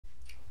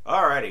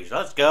Alrighty, so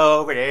let's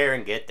go over there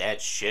and get that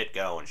shit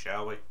going,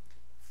 shall we?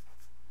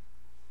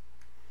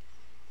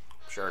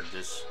 Sure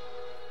this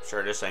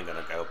ain't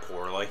gonna go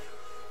poorly.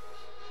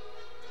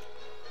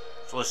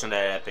 Let's listen to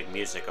that epic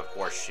music of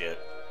horse shit.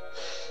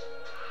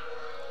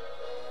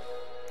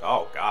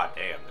 Oh, god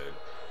damn, dude.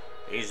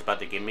 He's about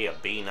to give me a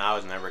beating I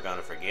was never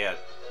gonna forget.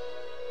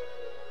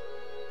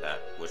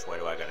 Which way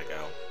do I gotta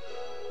go?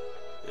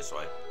 This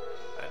way.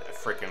 I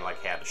freaking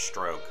like had a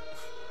stroke.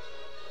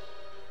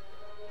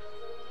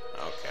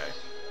 Okay.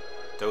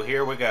 So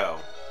here we go.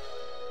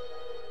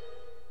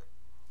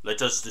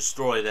 Let us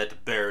destroy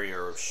that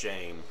barrier of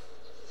shame.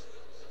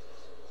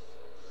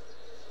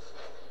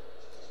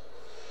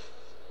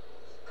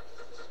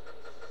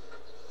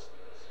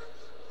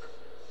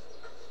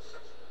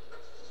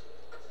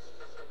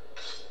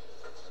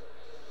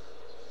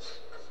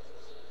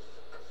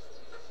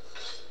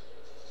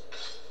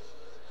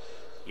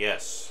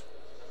 Yes.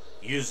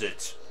 Use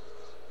it.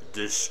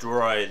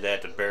 Destroy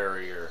that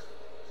barrier.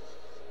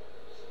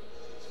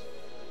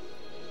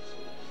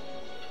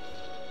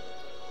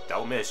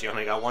 Don't miss, you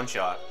only got one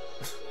shot.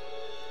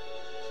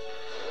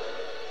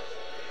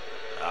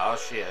 Oh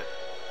shit.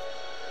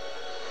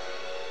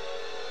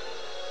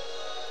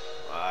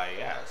 Why,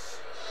 yes.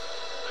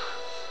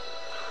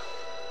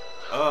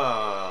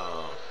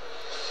 Oh.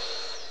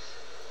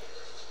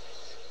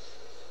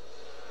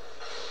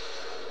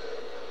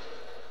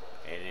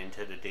 And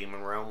into the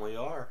demon realm we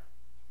are.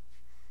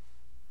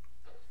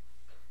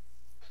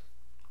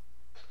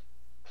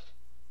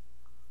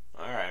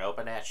 Alright,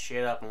 open that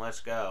shit up and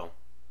let's go.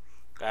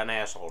 Got an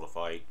asshole to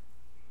fight.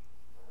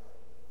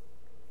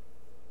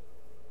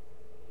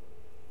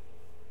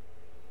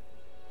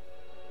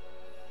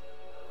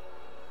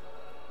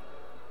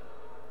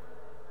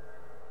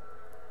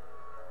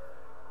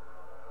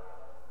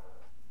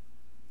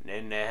 And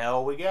in the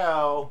hell we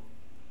go.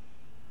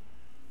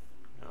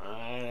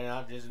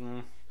 I just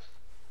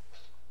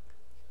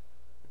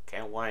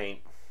can't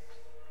wait.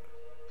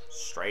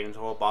 Straight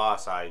into a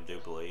boss, I do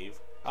believe.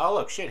 Oh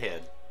look,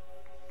 shithead.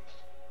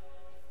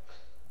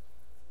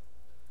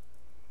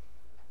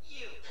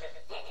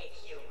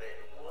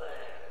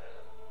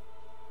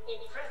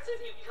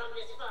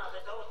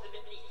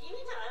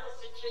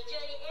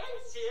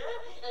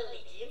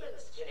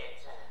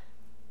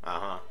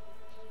 Uh-huh.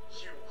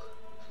 You.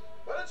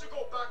 Why don't you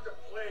go back to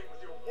playing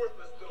with your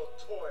worthless little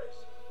toys?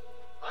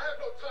 I have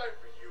no time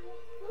for you.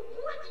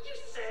 What did you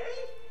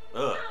say?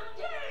 Ugh. How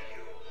dare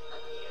you? A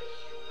mere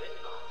human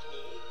mock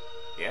me?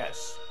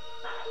 Yes.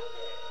 Fine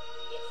then.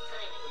 It's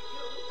time for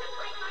you to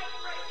fight my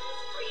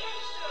greatest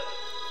creation.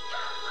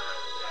 Come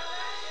on,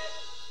 Dylan.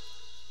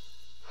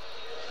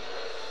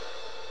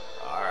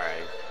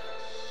 Alright.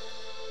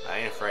 I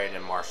ain't afraid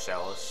of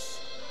Marcellus.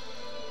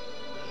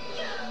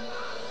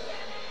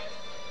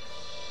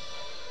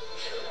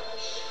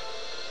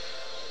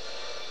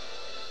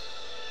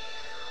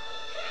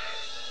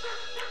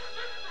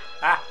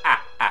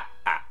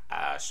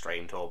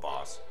 Straight into a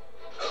boss.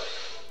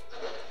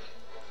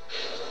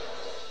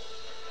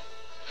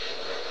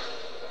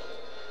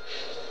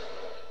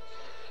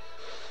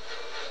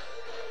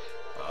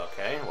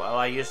 Okay, well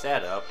I used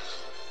that up.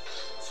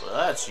 So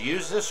let's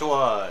use this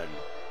one.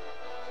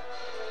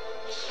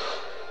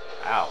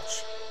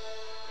 Ouch.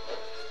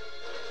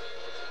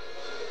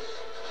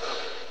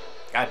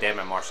 God damn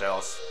it,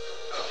 Marcellus.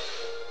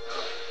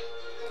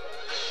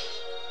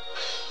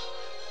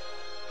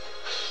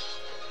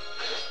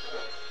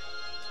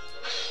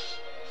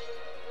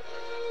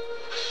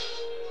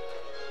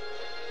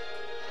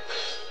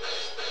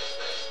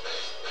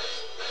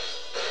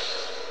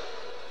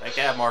 Take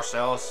that,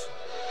 Marcellus.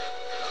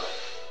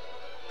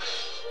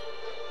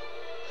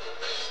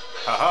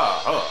 Ha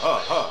ha ha ha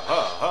ha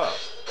ha ha.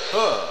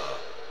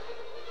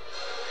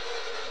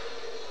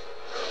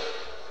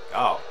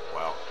 Oh,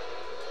 well.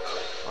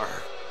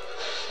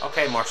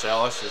 Okay,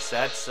 Marcellus,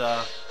 that's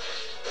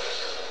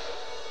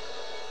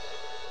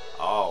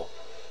oh.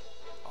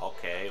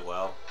 Okay,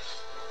 well.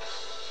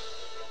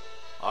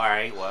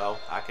 Alright, well,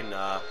 I can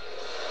oh,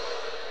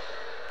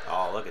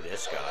 look at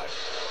this guy.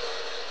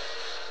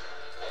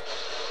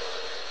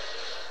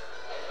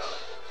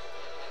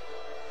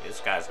 This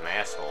guy's an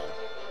asshole.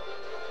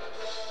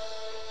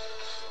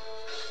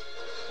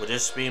 Will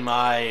this be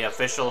my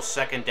official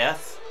second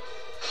death?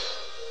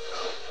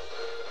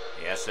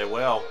 Yes, it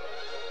will.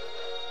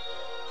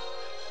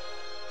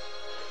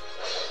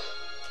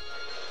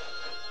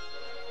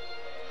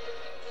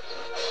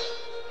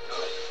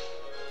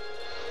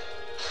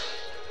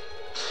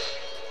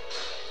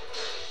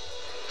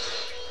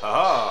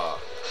 Haha!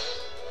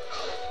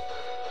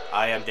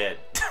 I am dead.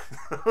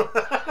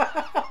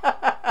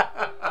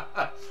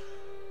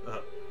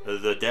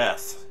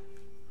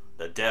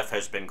 The death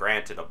has been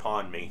granted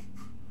upon me.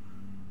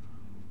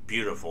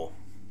 Beautiful.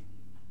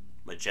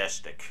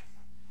 Majestic.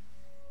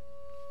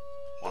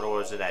 Wonder what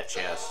was in that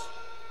chest.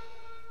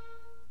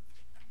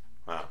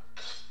 Huh.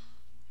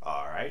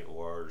 Alright,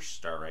 we'll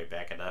start right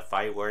back in that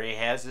fight where he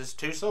has his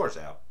two swords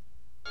out.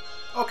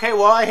 Okay,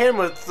 well I hit him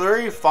with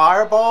 3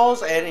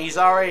 fireballs and he's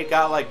already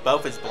got like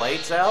both his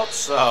blades out,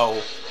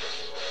 so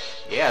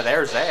Yeah,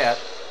 there's that.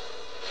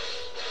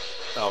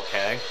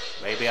 Okay.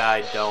 Maybe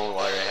I don't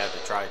want to have to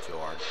try too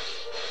hard.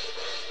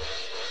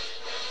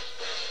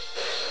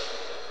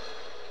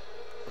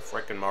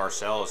 Frickin'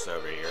 Marcellus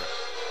over here.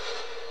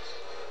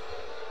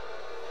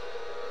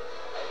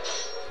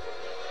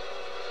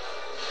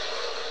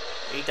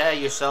 Eat that,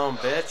 you son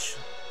of a bitch.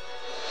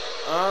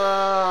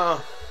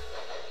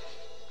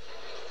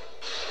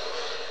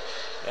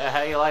 Yeah,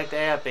 how you like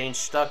that? Being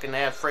stuck in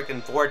that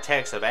freaking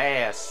vortex of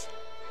ass.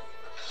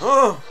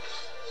 Huh?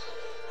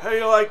 How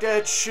you like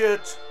that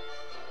shit?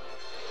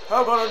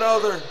 How about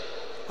another?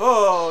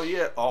 Oh,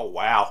 yeah. Oh,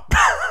 wow.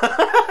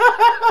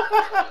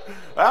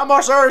 Well,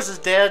 Marcellus is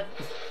dead.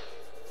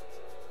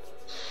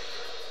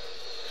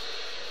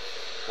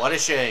 What a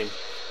shame.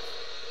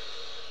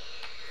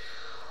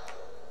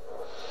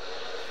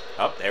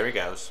 Oh, there he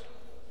goes.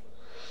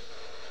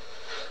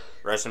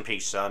 Rest in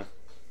peace, son.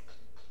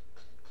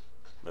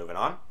 Moving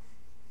on.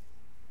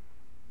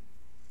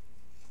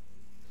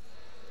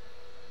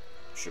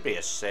 Should be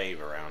a save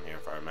around here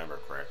if I remember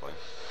correctly.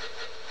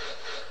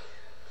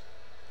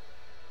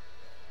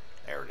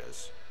 There it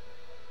is.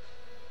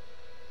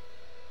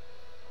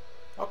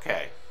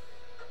 Okay.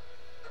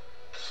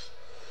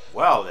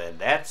 Well then,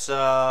 that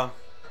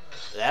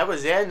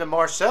was the end of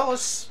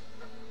Marcellus.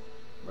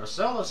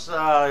 Marcellus,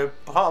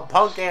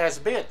 punk ass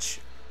bitch.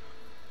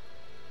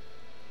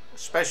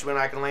 Especially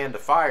when I can land the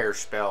fire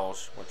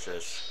spells, which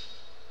is,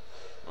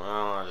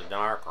 well, the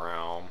Dark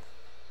Realm.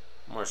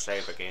 I'm gonna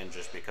save again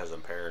just because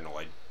I'm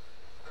paranoid.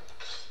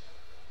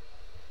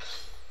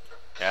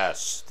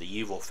 Yes, the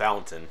evil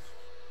fountain.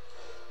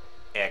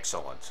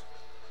 Excellent.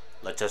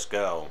 Let us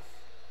go.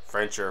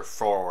 Venture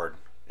forward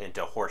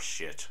into horse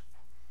shit.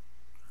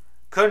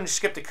 Couldn't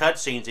skip the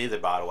cutscenes either,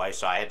 by the way,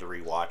 so I had to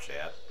rewatch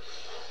that.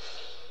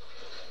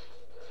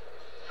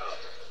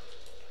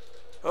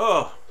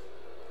 Oh,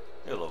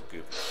 you little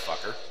goofy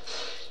fucker.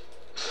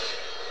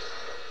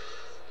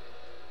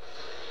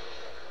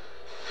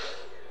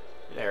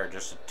 There,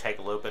 just to take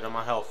a little bit of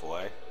my health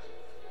away.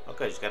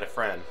 Okay, he's got a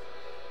friend.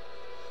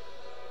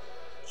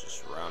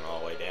 Just run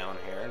all the way down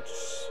here and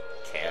just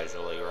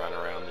casually run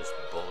around this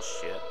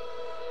bullshit.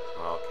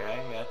 Okay,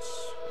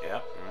 that's,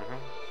 yep, Well,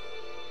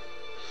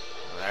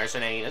 there's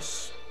an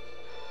anus.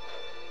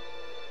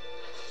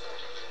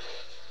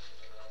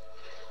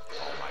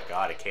 Oh my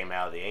god, it came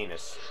out of the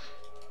anus.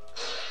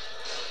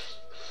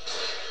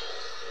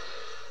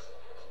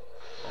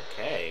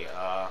 Okay,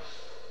 well,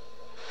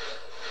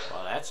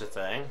 that's a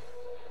thing.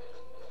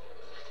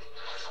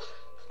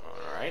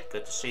 Alright,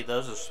 good to see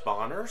those as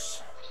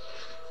spawners.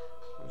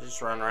 We'll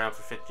just run around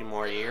for 50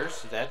 more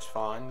years. That's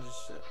fine.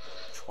 Just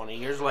 20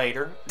 years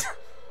later.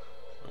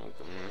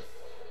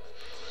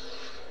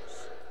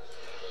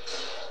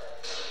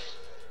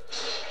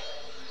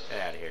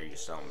 Get out of here, you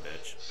son of a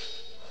bitch.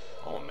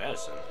 Oh,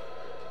 medicine.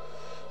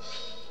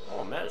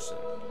 Oh, medicine.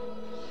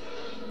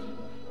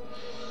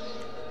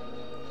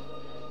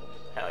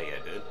 Hell yeah,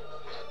 dude.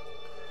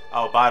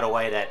 Oh, by the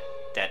way,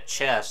 that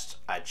chest,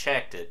 I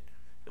checked it.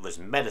 It was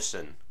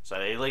medicine. So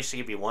they at least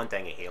give you one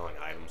thing of healing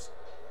items.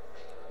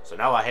 So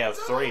now I have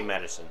 3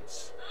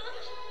 medicines.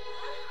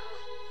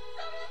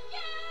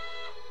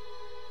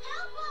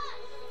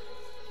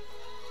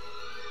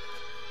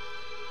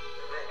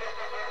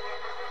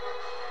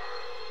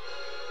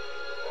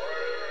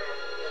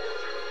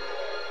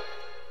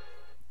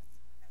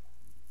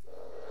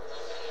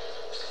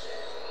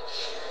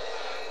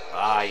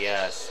 Ah,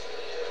 yes.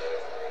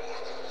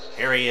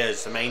 Here he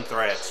is, the main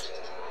threat.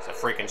 It's a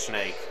freaking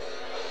snake.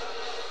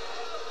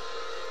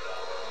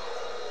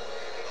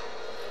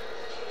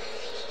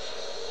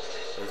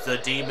 The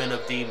demon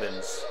of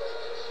demons.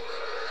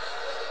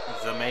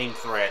 The main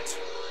threat.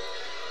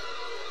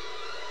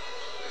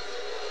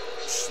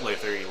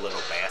 Slithery little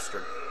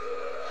bastard.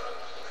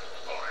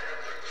 I am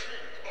the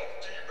king of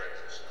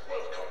demons.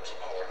 Welcome to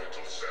our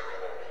little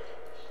ceremony.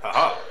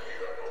 Haha.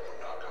 Here,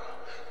 Nobunaga.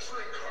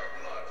 Drink her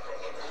blood from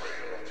the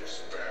grail of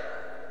despair.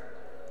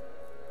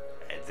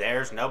 And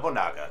there's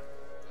Nobunaga.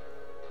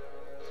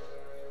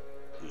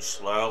 Who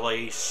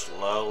slowly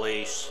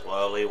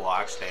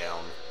walks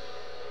down.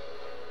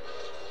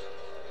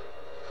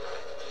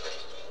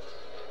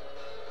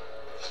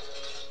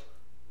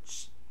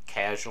 Just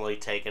casually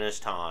taking his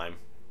time.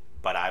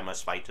 But I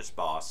must fight this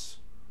boss.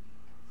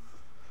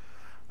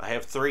 I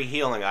have 3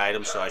 healing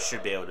items, so I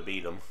should be able to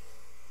beat him.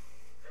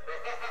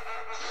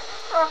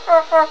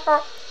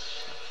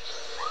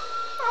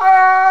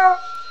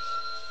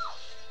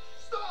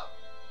 Stop!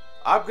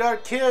 I'm gonna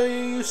kill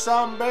you, you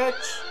son of a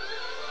bitch!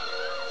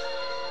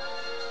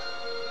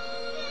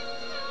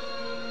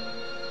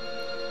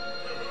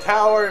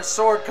 Power and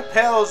sword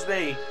compels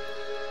me.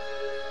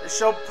 It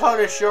shall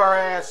punish your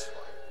ass.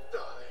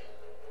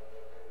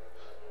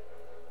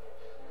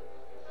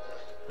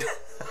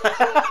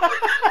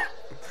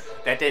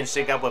 That didn't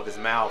sync up with his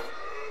mouth.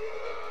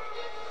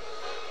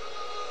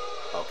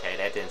 Okay,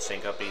 that didn't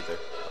sync up either.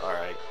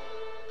 Alright.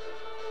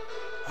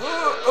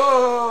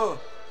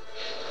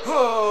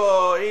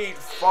 Oh, eat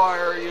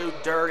fire, you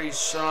dirty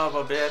son of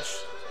a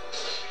bitch.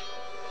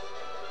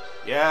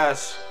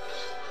 Yes.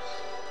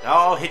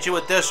 I'll hit you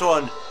with this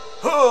one.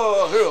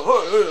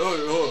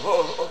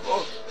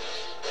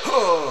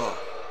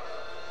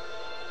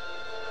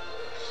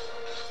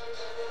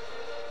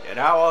 And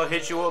now I'll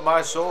hit you with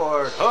my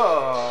sword.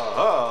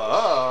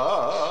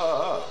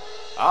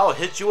 I'll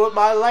hit you with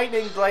my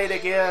lightning blade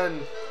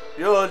again.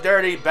 You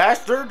dirty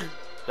bastard.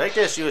 Take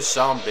this, you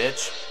son of a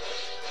bitch.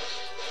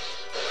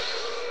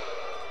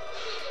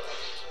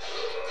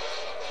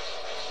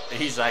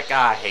 He's like,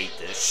 I hate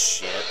this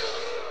shit.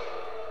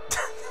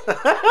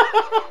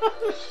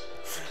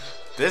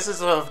 This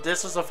is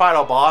a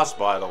final boss,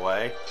 by the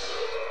way.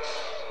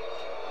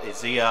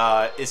 Is he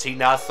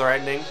not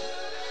threatening?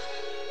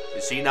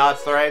 Is he not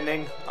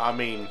threatening? I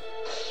mean,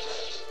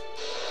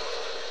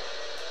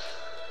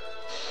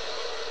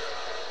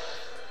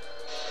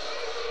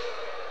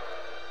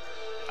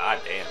 god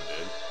damn,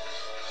 dude.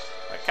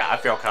 I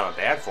feel kind of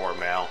bad for him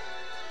now.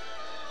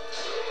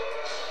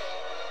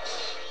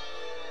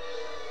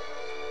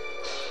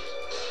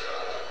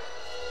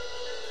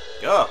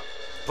 Go.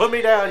 Put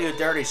me down, you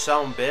dirty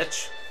son of a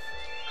bitch.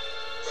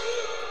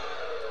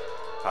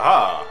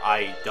 Haha,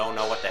 I don't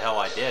know what the hell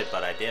I did,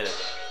 but I did it.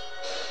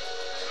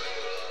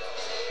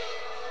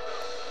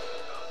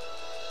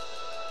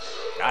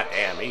 God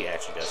damn, he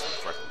actually does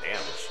some freaking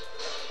damage.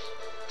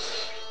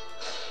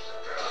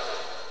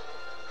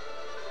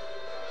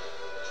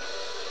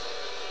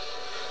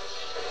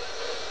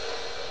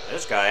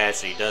 This guy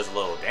actually does a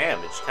little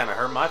damage. Kind of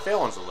hurt my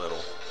feelings a little.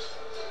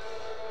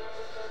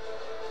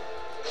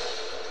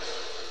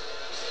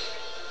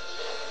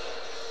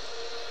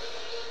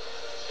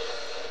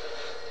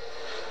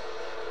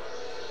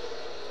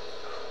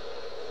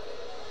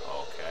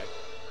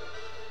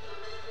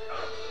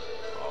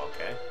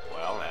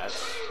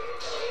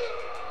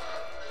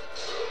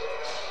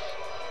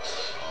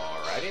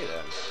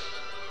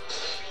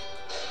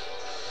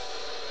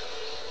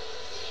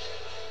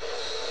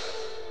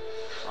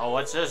 Oh,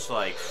 what's this,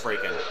 like,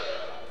 freaking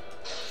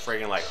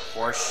like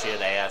horseshit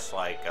ass,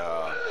 like,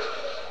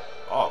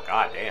 oh,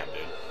 goddamn,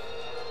 dude.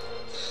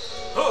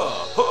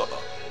 Oh,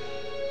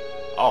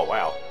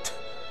 wow.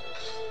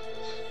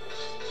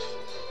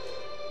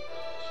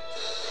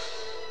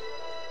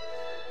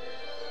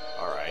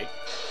 Alright.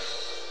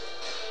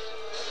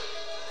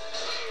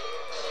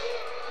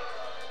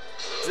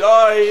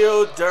 Die,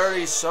 you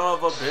dirty son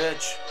of a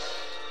bitch.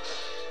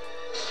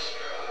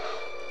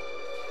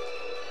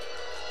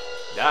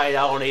 I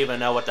don't even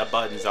know what the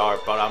buttons are,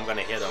 but I'm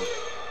gonna hit them.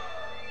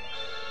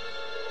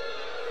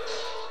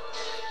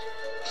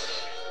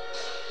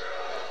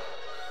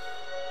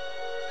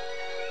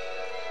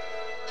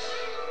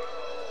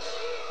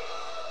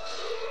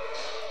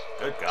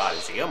 Good God,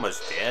 is he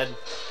almost dead?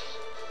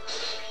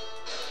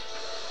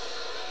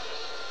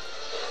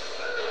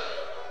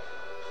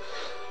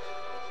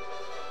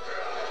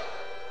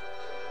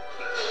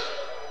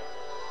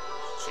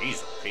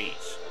 Jeez,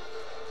 peace.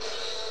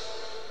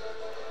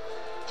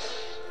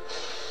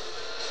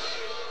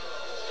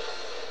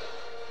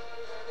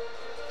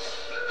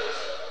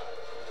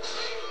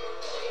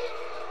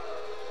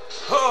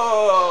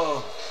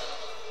 Oh!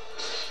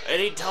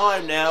 Any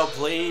time now,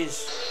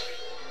 please.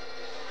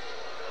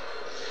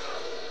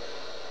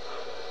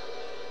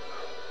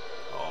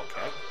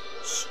 Okay.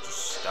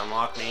 Just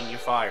unlock me in your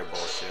fire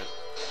bullshit.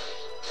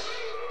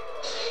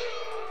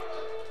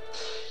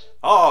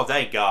 Oh,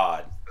 thank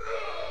God.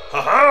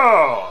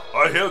 Haha!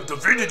 I have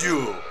defeated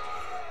you!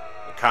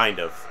 Kind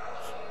of.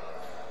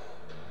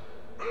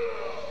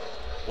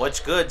 What's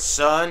good,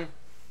 son?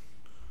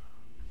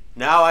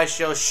 Now I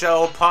shall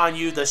show upon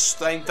you the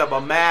strength of a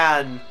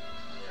man.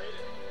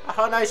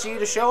 How nice of you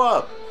to show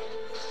up.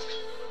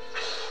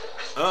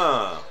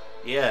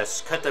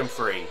 Yes, cut them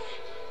free.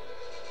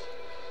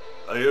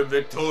 I am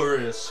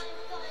victorious.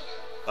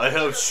 I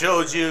have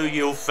showed you,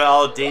 you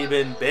foul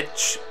demon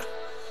bitch.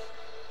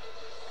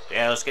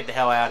 Yeah, let's get the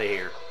hell out of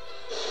here.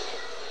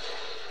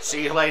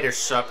 See you later,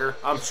 sucker.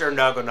 I'm sure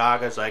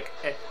Naganaaga's like,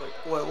 hey,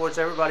 where's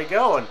everybody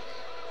going?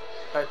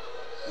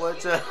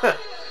 What's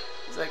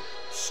He's like,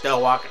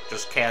 still walking,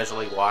 just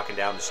casually walking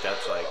down the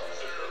steps, like.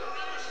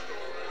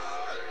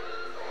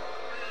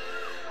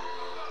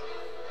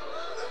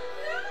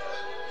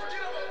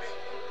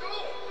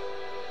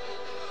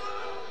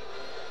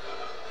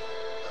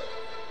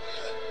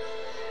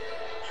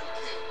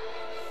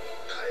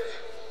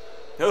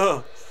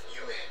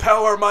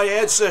 Power my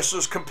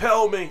ancestors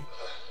compel me.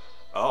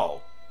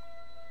 Oh.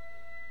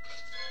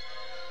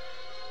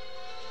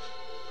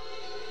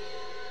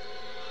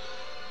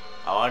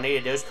 All I need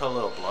to do is put a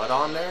little blood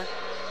on there.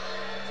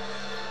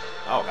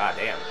 Oh,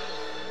 goddamn.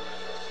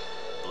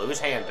 Blew his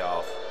hand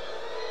off.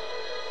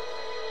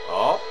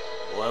 Oh,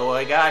 what do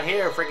I got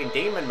here? Freaking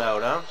demon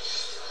mode, huh?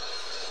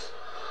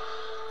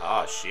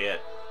 Oh,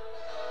 shit.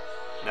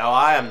 Now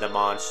I am the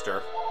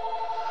monster.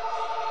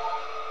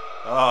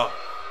 Oh,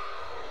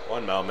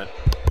 one moment.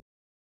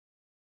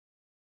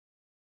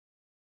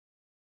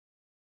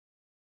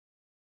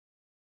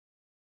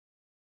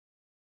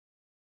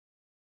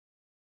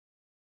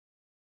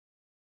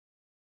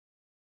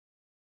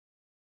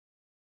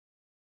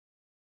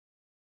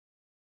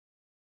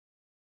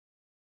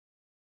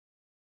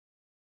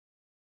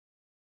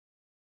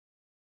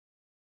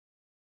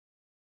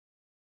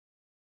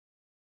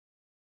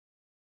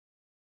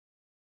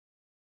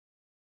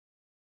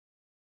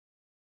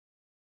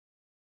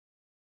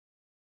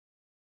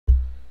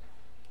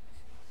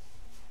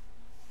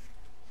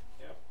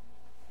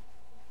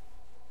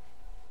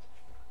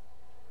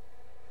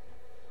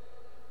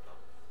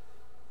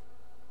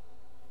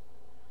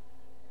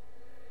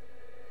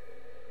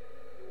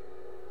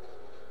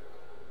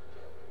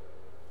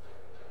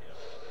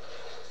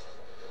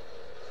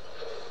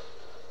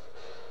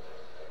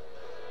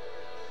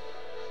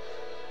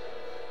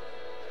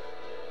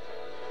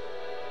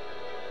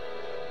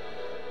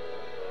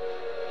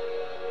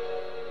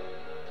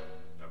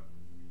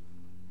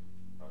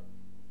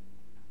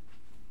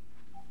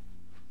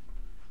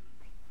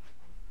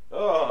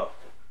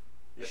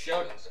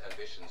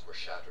 were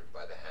shattered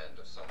by the hand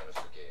of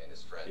Samanosuke and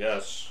his friends.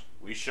 Yes,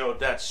 we showed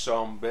that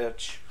some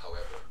bitch.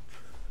 However,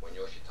 when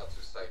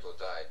Yoshitatsu Saito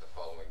died the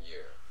following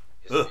year,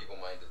 his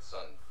feeble-minded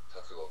son,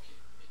 Tatsuoki,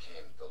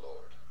 became the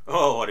Lord.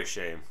 Oh, what a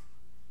shame.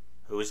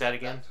 Who was that At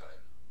again? that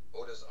time,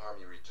 Oda's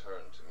army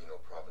returned to Mino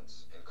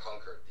Province and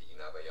conquered the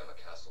Inabayama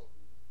Castle,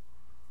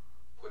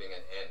 putting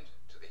an end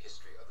to the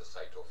history of the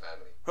Saito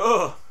family.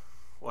 Oh,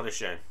 what a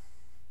shame.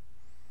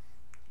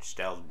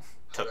 Still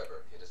took...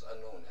 However, it is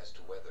unknown as to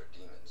whether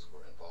demons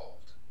were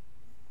involved.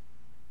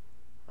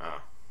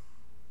 Oh.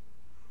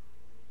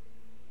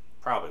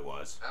 Probably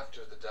was. After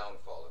the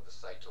downfall of the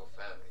Saito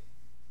family,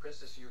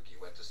 Princess Yuki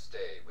went to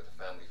stay with a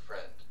family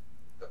friend,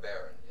 the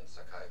Baron in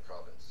Sakai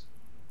Province.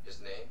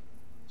 His name,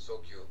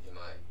 Sokyu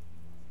Imai.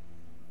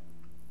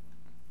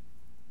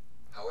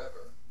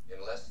 However,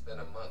 in less than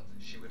a month,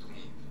 she would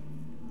leave.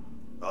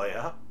 Oh,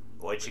 yeah?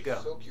 Where'd she go?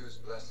 With Sokyu's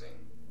blessing,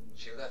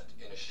 she left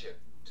in a ship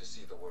to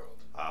see the world.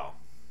 Oh.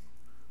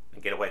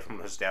 And get away from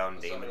those down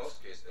On demons.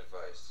 Samanosuke's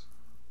advice,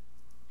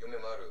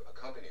 Yumemaru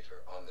accompanied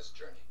her on this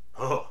journey.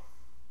 Oh,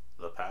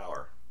 the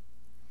power.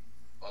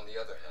 On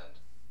the other hand,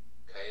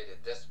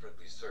 Kaede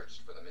desperately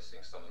searched for the missing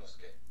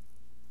Samanosuke,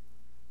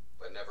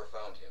 but never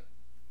found him.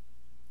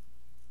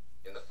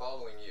 In the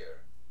following year,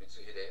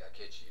 Mitsuhide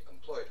Akechi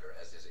employed her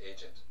as his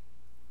agent.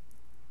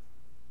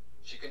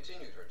 She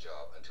continued her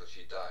job until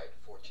she died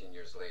 14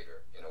 years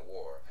later in a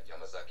war at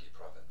Yamazaki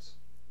Province.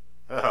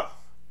 Oh,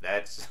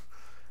 that's...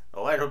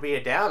 Well, that'll be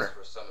a downer. As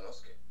for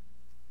Samanosuke,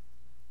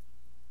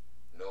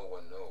 no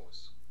one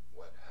knows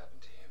what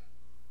happened to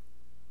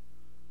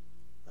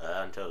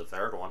him. Until the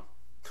third one.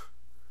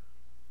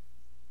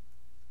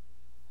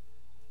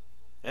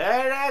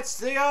 And that's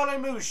the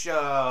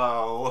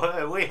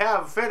onimusha. We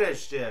have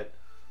finished it.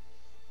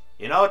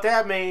 You know what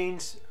that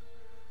means?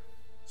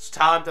 It's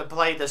time to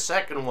play the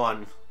second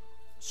one.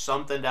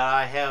 Something that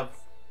I have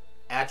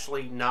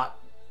actually not...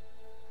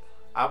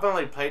 I've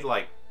only played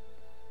like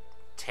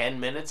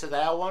 10 minutes of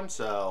that one,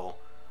 so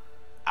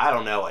I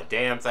don't know a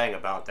damn thing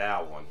about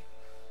that one.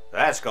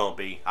 That's gonna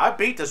be... I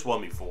beat this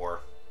one before.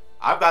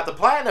 I've got the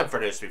platinum for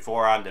this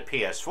before on the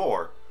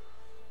PS4.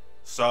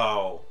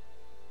 So,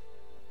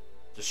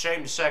 it's a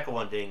shame the second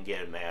one didn't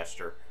get a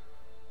master.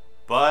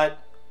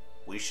 But,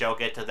 we shall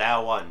get to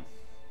that one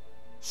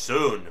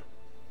soon.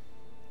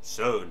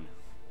 Soon.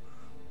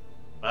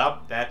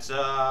 Well, that's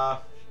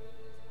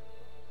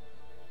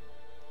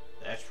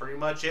pretty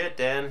much it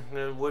then.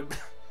 Would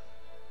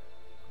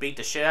beat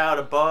the shit out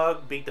of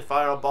Bug, beat the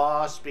final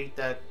boss, beat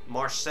that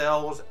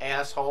Marcel's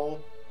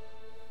asshole.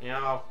 You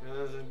know,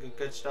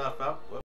 good stuff. Oh,